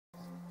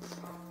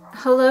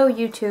Hello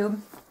YouTube.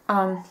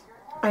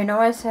 I know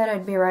I said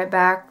I'd be right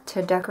back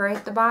to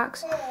decorate the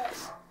box,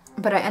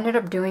 but I ended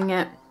up doing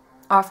it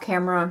off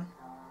camera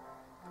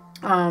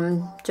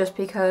just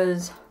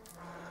because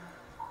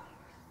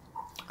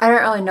I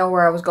didn't really know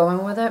where I was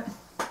going with it.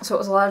 So it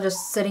was a lot of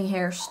just sitting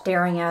here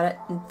staring at it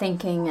and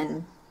thinking,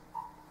 and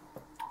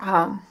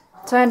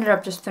so I ended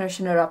up just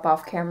finishing it up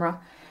off camera.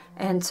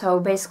 And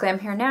so basically I'm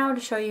here now to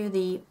show you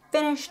the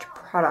finished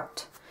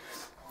product.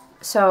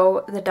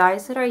 So the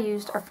dies that I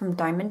used are from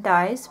Diemond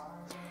Dies,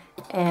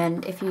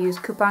 and if you use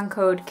coupon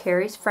code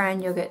Kerri's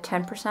Friend, you'll get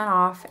 10%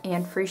 off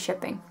and free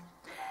shipping.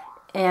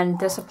 And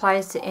this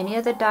applies to any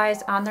of the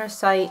dies on their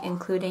site,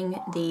 including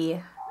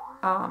the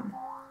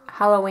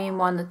Halloween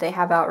one that they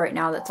have out right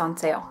now that's on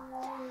sale.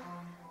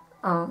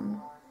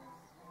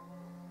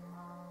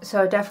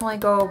 So definitely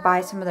go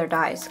buy some of their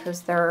dies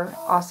because they're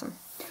awesome.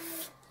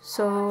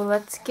 So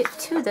let's get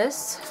to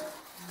this.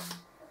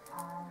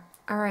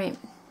 Alright,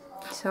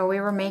 so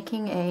we were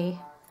making a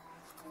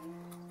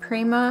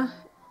Prima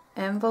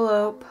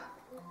envelope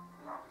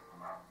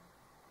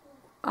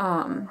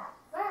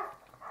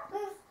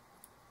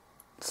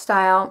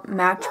style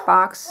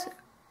matchbox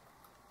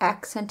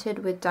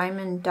accented with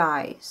diamond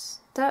dies.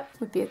 That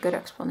would be a good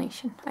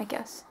explanation, I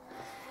guess.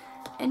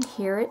 And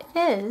here it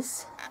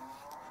is.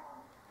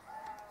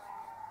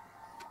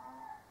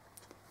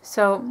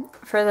 So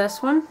for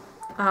this one,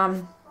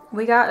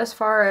 we got as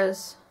far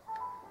as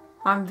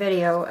on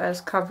video as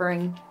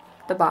covering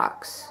the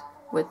box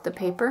with the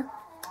paper.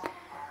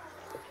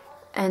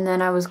 And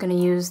then I was going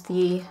to use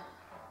the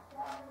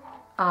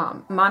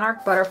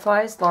monarch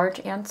butterflies, large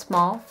and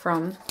small,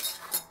 from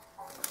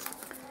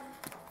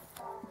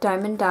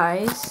Diemond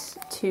Dies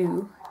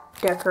to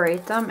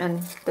decorate them.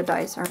 And the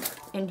dies aren't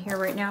in here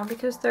right now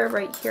because they're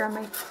right here on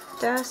my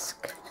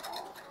desk.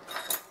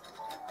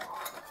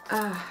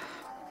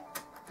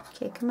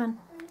 Okay, come on.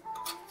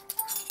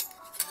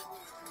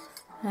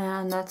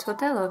 And that's what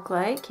they look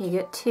like. You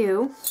get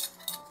two.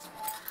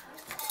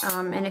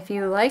 And if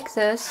you like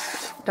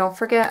this, don't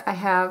forget I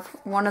have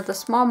one of the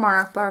small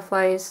monarch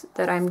butterflies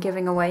that I'm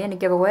giving away in a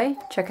giveaway.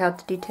 Check out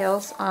the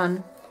details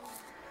on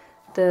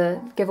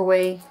the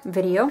giveaway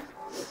video.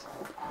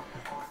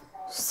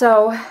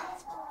 So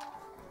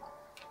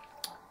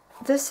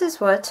this is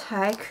what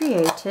I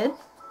created.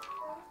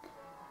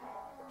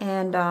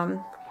 And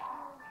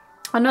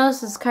I know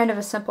this is kind of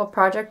a simple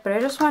project, but I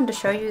just wanted to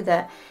show you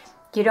that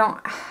you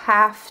don't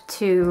have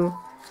to,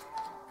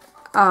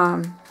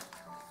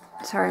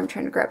 sorry, I'm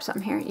trying to grab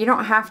something here. You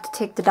don't have to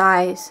take the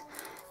dies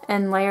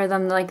and layer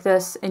them like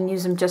this and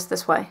use them just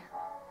this way.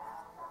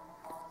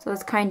 So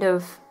that's kind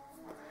of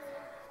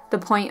the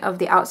point of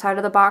the outside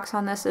of the box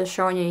on this, is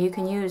showing you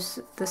can use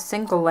the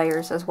single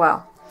layers as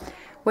well,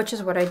 which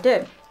is what I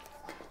did.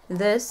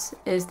 This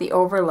is the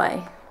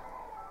overlay,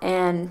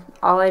 and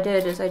all I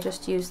did is I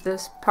just used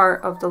this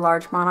part of the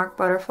large monarch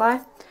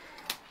butterfly,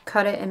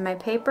 cut it in my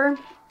paper,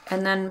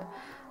 and then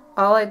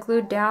all I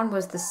glued down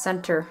was the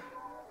center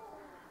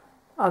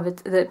of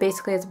it,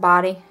 basically its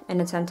body and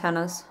its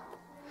antennas.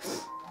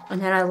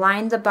 And then I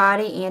lined the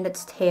body and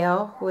its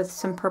tail with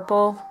some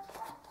purple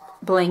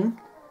bling.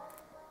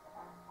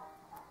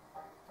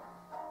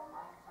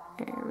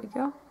 There we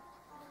go.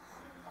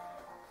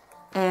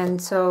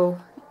 And so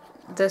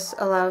this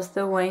allows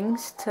the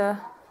wings to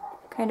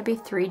kind of be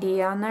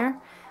 3D on there,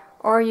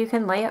 or you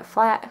can lay it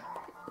flat,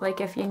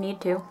 like if you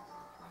need to.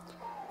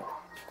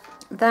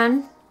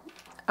 Then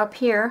up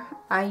here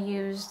I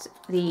used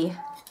the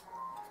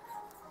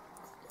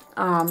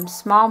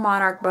small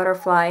monarch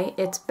butterfly,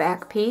 its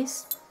back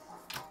piece,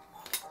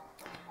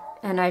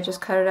 and I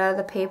just cut it out of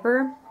the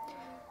paper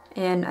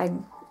and I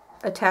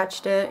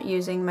attached it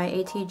using my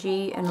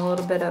ATG and a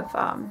little bit of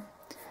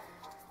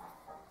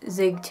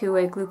Zig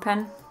 2-way glue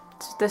pen.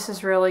 So this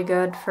is really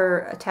good for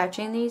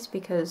attaching these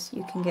because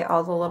you can get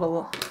all the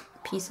little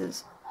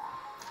pieces.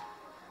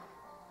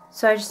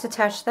 So I just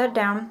attached that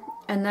down,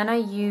 and then I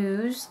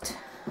used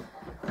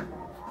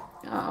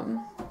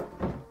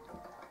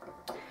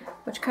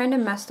which kind of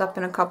messed up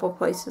in a couple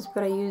places,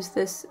 but I used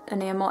this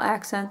enamel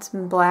accents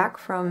in black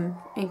from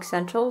Ink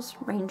Essentials,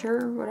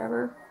 Ranger,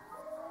 whatever.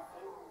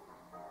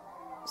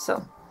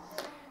 So,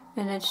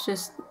 and it's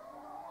just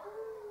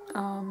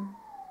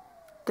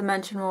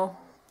dimensional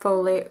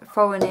faux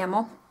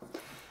enamel.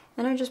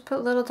 And I just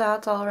put little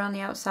dots all around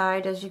the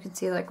outside. As you can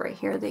see, like right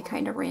here, they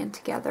kind of ran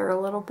together a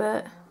little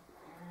bit.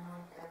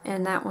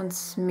 And that one's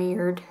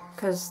smeared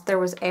because there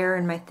was air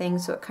in my thing,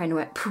 so it kind of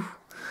went poof.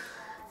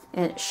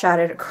 And it shot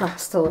it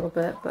across a little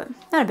bit, but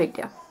not a big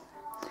deal.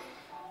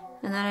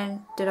 And then I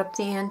did up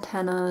the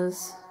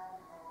antennas.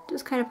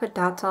 Just kind of put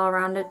dots all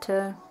around it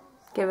to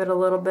give it a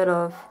little bit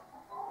of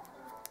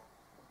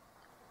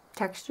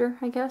texture,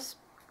 I guess.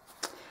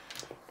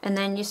 And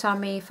then you saw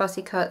me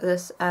fussy cut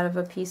this out of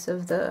a piece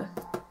of the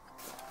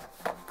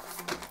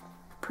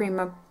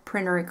Prima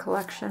printery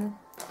collection.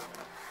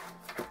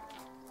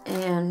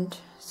 And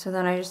so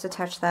then I just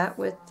attached that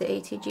with the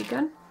ATG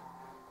gun.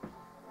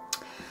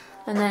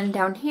 And then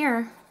down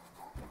here,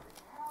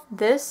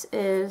 this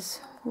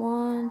is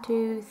 1,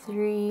 2,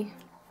 3,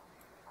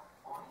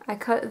 I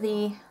cut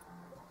the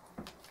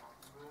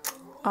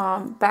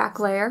back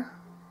layer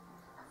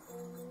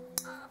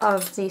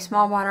of the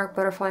small monarch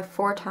butterfly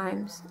 4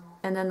 times,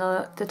 and then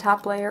the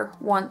top layer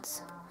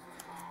once.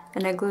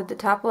 And I glued the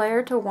top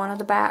layer to one of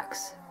the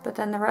backs, but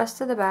then the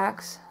rest of the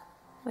backs,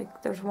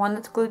 like there's one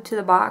that's glued to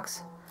the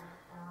box,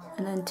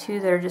 and then 2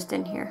 that are just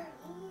in here.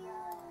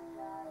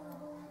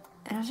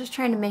 And I was just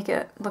trying to make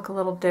it look a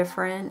little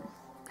different,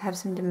 have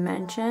some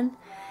dimension.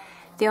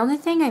 The only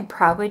thing I'd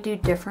probably do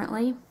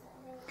differently,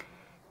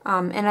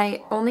 and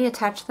I only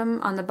attach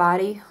them on the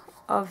body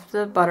of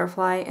the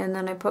butterfly, and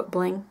then I put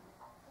bling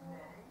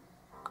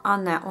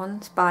on that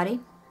one's body,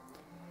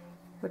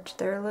 which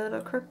they're a little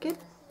crooked.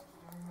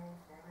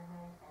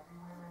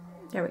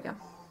 There we go.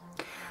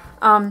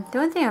 The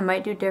only thing I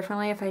might do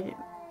differently if I,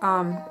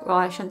 well,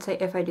 I shouldn't say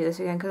if I do this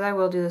again, because I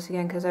will do this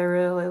again, because I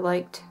really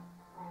liked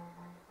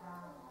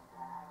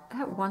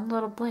that one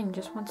little bling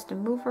just wants to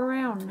move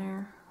around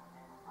there.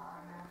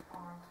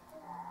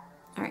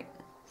 Alright.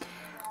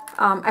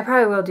 I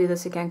probably will do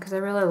this again, because I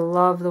really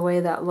love the way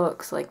that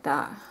looks like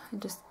that. I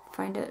just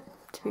find it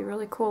to be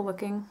really cool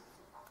looking.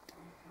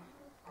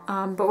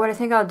 But what I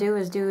think I'll do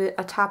is do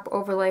a top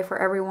overlay for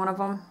every one of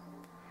them.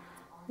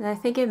 And I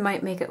think it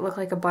might make it look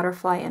like a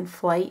butterfly in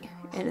flight,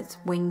 and its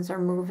wings are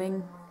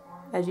moving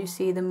as you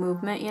see the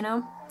movement, you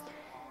know?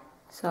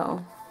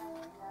 So,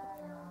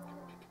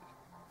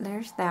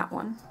 there's that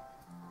one.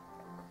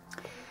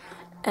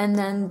 And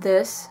then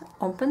this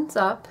opens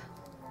up,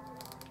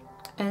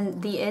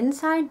 and the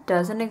inside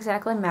doesn't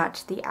exactly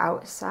match the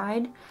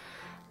outside,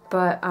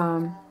 but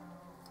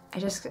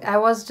I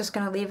was just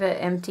gonna leave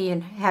it empty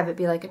and have it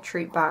be like a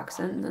treat box,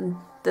 and then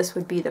this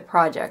would be the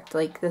project.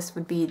 Like, this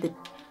would be the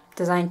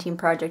design team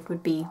project,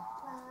 would be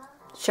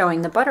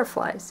showing the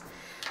butterflies.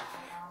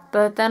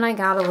 But then I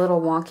got a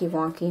little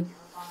wonky,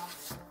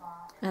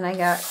 and I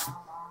got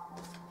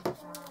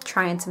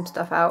trying some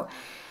stuff out,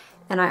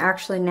 and I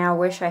actually now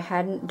wish I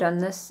hadn't done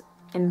this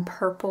in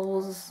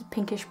purples,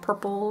 pinkish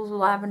purples,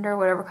 lavender,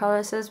 whatever color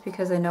this is,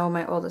 because I know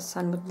my oldest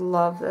son would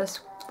love this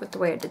with the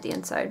way I did the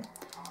inside.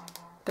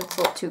 But it's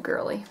a little too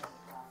girly.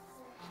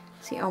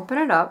 So you open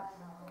it up,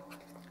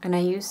 and I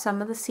used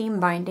some of the seam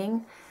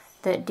binding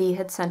that Dee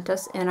had sent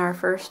us in our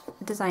first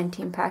design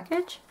team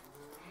package.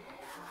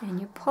 And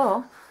you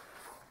pull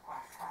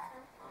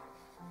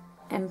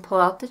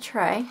out the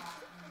tray,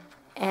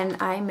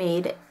 and I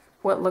made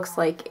what looks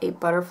like a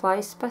butterfly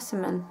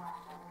specimen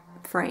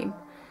frame.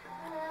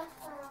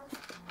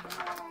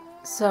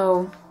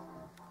 So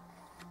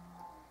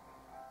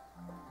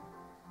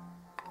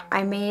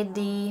I made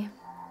the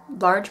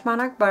large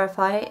monarch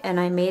butterfly, and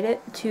I made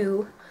it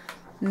to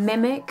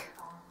mimic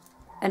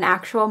an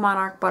actual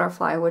monarch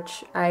butterfly,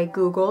 which I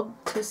googled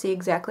to see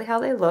exactly how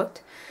they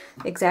looked,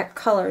 exact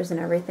colors and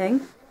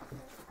everything.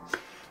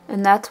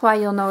 And that's why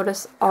you'll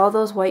notice all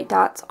those white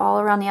dots all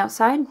around the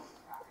outside,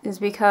 is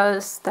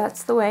because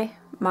that's the way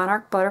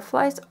monarch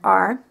butterflies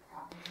are.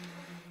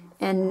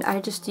 And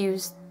I just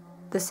used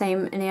the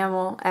same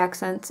enamel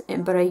accents,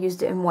 but I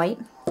used it in white.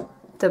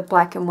 The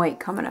black and white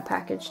come in a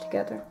package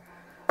together.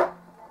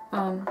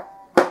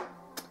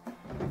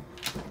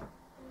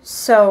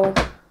 So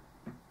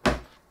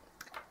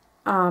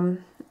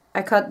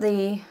I cut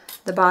the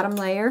bottom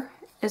layer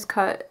is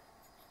cut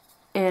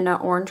in an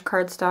orange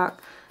cardstock,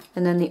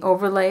 and then the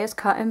overlay is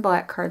cut in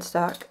black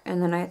cardstock,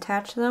 and then I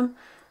attach them,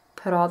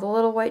 put all the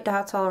little white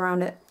dots all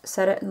around it,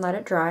 set it and let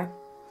it dry.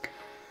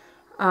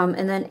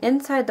 And then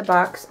inside the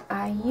box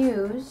I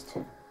used,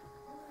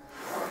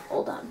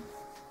 hold on,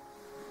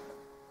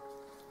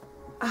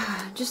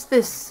 just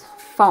this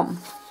foam.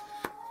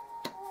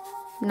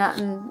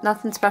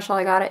 Nothing special.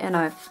 I got it in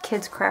a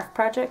kids craft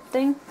project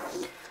thing.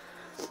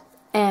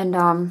 And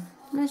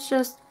it's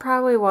just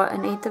probably, what,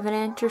 1/8 of an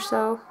inch or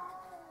so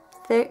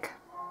thick.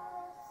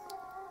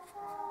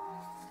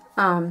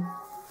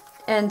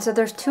 And so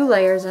there's 2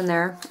 layers in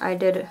there. I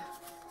did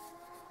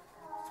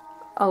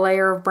a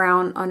layer of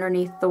brown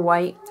underneath the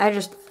white. I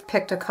just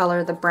picked a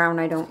color, the brown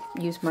I don't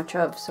use much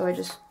of, so I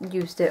just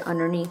used it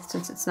underneath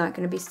since it's not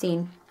going to be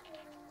seen.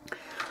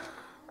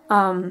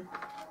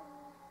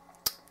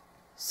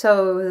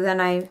 So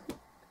then I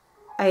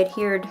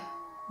adhered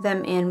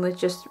them in with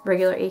just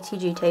regular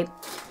ATG tape,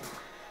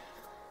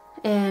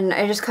 and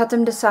I just cut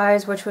them to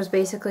size, which was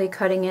basically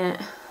cutting it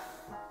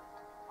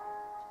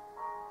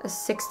a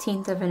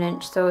 1/16 of an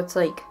inch, so it's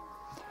like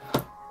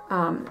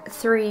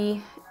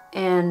 3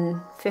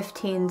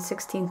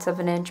 15/16 of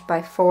an inch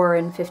by 4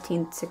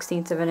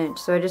 15/16 of an inch.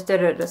 So I just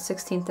did it a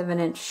 1/16 of an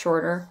inch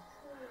shorter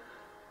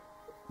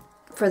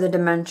for the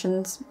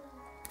dimensions.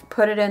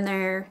 Put it in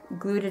there,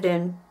 glued it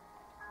in,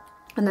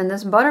 and then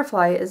this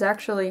butterfly is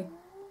actually,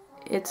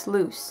 it's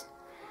loose.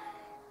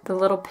 The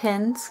little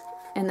pins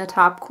in the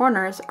top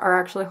corners are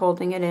actually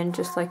holding it in,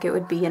 just like it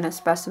would be in a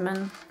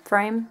specimen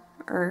frame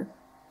or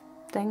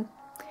thing.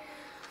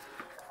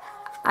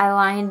 I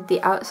lined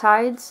the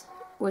outsides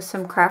with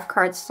some craft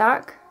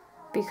cardstock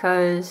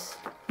because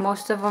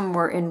most of them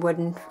were in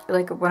wooden,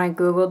 like when I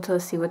googled to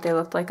see what they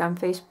looked like on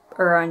Facebook,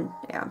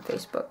 on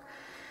Facebook.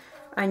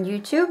 On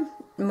YouTube,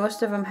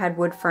 most of them had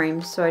wood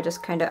frames, so I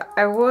just kind of,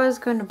 I was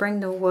going to bring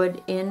the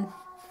wood in,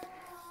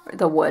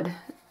 the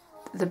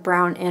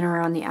brown in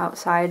around the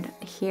outside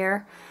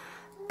here,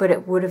 but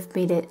it would have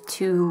made it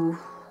too,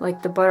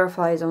 like the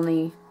butterfly is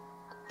only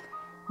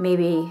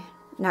maybe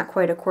not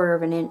quite a quarter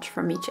of an inch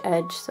from each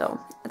edge, so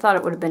I thought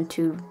it would have been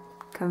too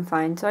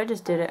confined, so I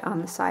just did it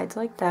on the sides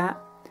like that.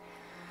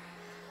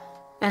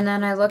 And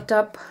then I looked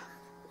up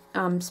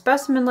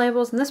specimen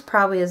labels, and this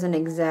probably isn't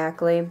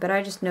exactly, but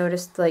I just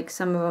noticed like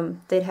some of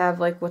them, they'd have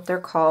like what they're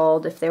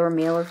called, if they were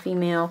male or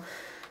female,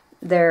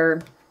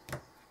 their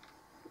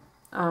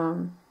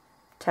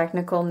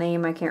technical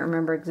name, I can't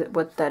remember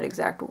what that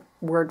exact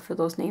word for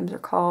those names are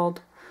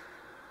called,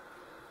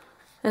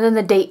 and then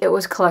the date it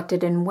was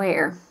collected and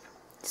where.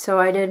 So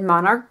I did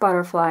monarch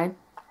butterfly,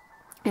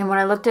 and when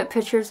I looked at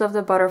pictures of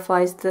the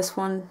butterflies, this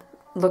one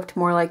looked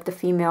more like the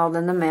female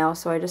than the male,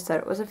 so I just said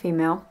it was a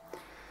female.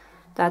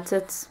 That's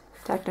its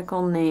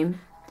technical name.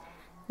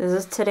 This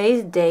is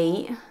today's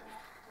date,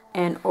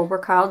 and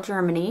Oberkail,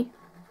 Germany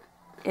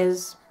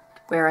is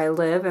where I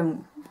live,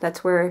 and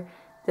that's where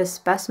this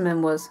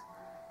specimen was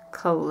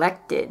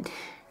collected.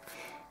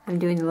 I'm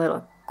doing the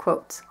little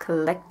quotes,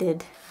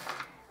 collected,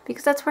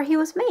 because that's where he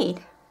was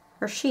made,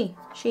 or she,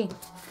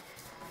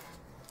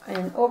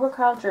 in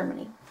Oberkail,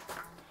 Germany.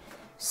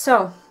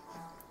 So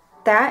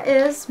that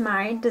is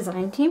my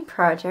design team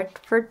project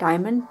for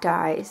Diemond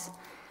Dies.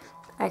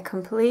 I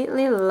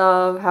completely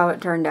love how it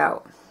turned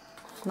out.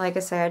 Like I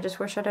say, I just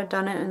wish I'd have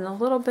done it in a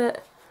little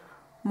bit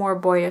more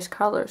boyish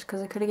colors,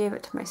 because I could have gave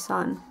it to my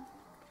son.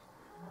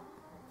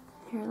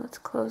 Here, let's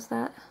close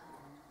that.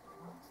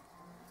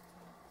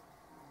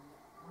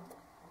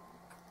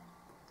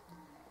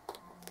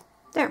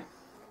 There.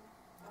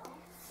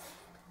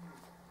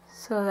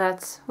 So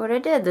that's what I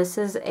did. This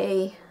is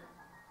a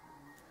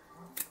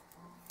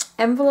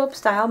envelope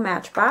style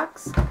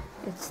matchbox.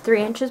 It's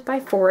 3 inches by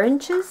 4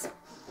 inches.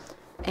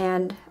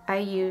 And I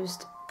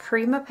used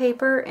Prima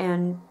paper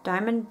and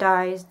Diemond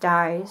Dies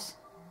dies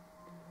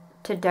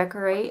to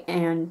decorate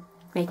and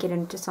make it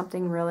into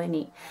something really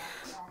neat.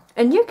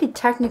 And you could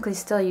technically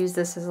still use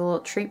this as a little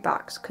treat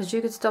box, because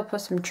you could still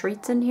put some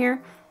treats in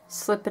here,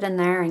 slip it in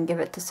there and give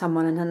it to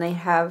someone, and then they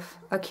have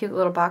a cute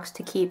little box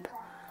to keep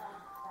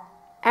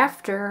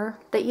after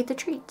they eat the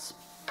treats.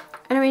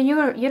 And I mean, you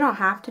don't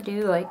have to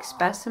do like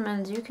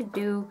specimens. You could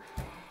do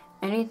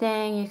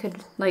anything. You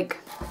could like,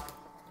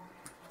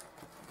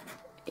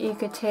 you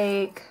could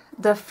take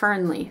the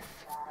fern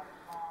leaf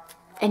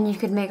and you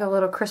could make a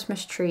little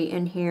Christmas tree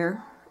in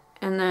here,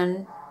 and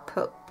then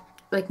put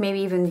like maybe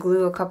even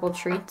glue a couple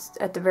treats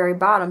at the very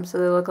bottom so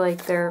they look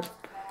like they're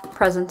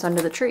presents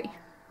under the tree,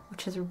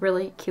 which is a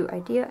really cute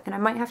idea, and I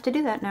might have to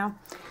do that now.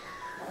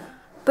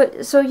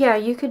 But so yeah,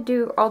 you could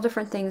do all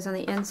different things on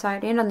the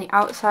inside and on the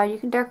outside. You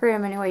can decorate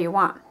them any way you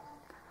want,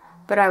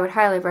 but I would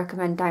highly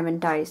recommend Diemond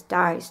Dies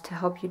dies to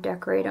help you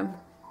decorate them,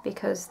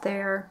 because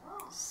they're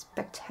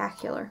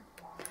spectacular.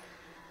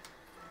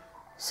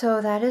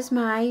 So that is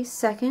my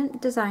second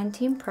design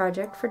team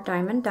project for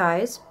Diemond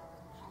Dies,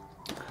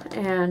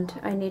 and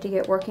I need to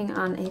get working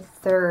on a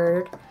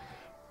third.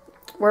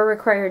 We're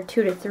required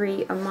 2 to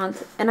 3 a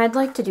month, and I'd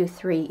like to do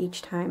 3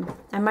 each time.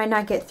 I might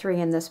not get 3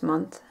 in this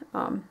month.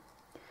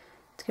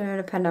 It's going to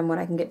depend on what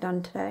I can get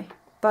done today.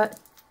 But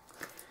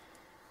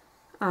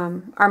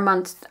our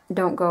months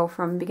don't go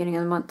from beginning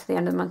of the month to the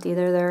end of the month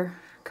either. They're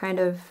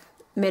kind of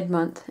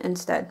mid-month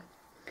instead.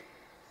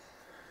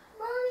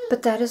 Mommy,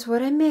 but that is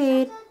what I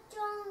made.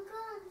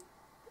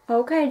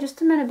 Okay,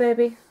 just a minute,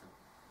 baby.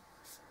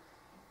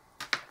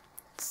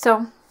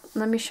 So,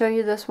 let me show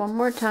you this one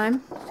more time.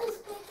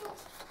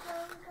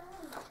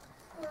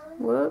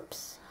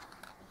 Whoops.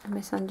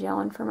 My son's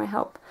yelling for my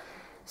help.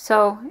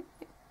 So,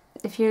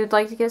 if you'd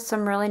like to get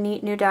some really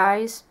neat new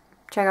dies,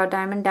 check out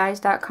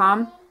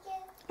diemonddies.com.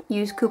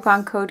 Use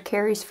coupon code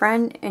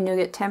Kerri'sFriend and you'll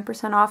get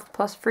 10% off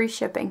plus free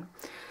shipping.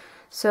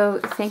 So,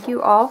 thank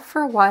you all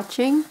for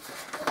watching.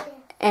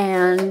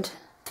 And,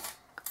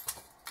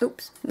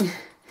 oops.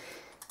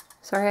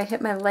 Sorry, I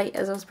hit my light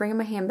as I was bringing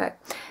my hand back.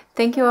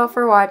 Thank you all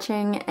for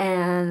watching,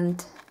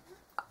 and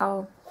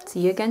I'll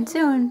see you again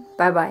soon.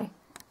 Bye-bye.